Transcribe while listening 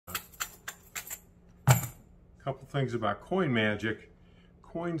Couple things about coin magic.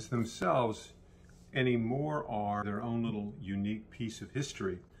 Coins themselves anymore are their own little unique piece of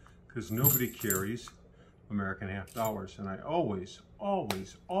history because nobody carries American half dollars. And I always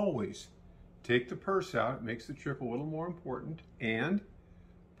take the purse out. It makes the trip a little more important. And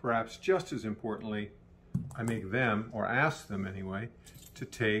perhaps just as importantly, I make them, or ask them anyway, to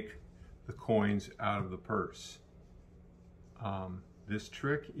take the coins out of the purse. This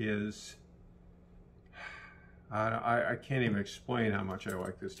trick is, I can't even explain how much I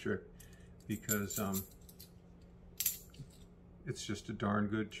like this trick because it's just a darn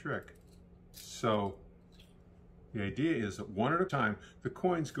good trick. So the idea is that one at a time, the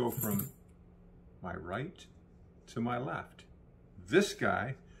coins go from my right to my left. This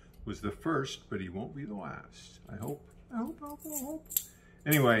guy was the first, but he won't be the last. I hope.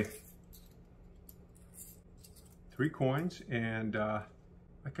 Anyway, 3 coins, and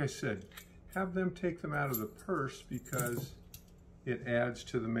like I said, have them take them out of the purse because it adds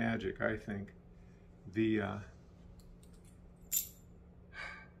to the magic, I think.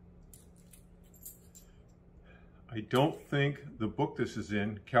 I don't think the book this is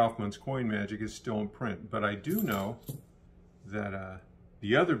in, Kaufman's Coin Magic, is still in print, but I do know that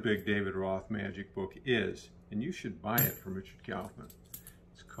the other big David Roth magic book is, and you should buy it from Richard Kaufman.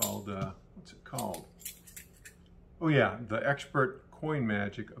 It's called, what's it called? Oh yeah, The Expert Coin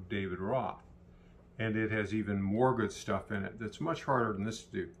Magic of David Roth. And it has even more good stuff in it that's much harder than this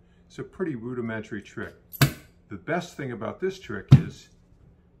to do. It's a pretty rudimentary trick. The best thing about this trick is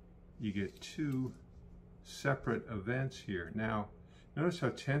you get 2 separate events here. Now, notice how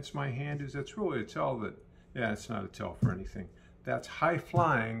tense my hand is? That's really a tell that, yeah, it's not a tell for anything. That's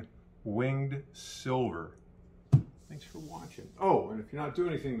high-flying winged silver. Thanks for watching. Oh, and if you're not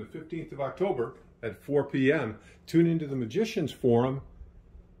doing anything, the 15th of October at 4 p.m., tune into the Magicians Forum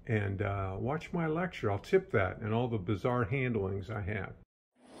and watch my lecture. I'll tip that and all the bizarre handlings I have.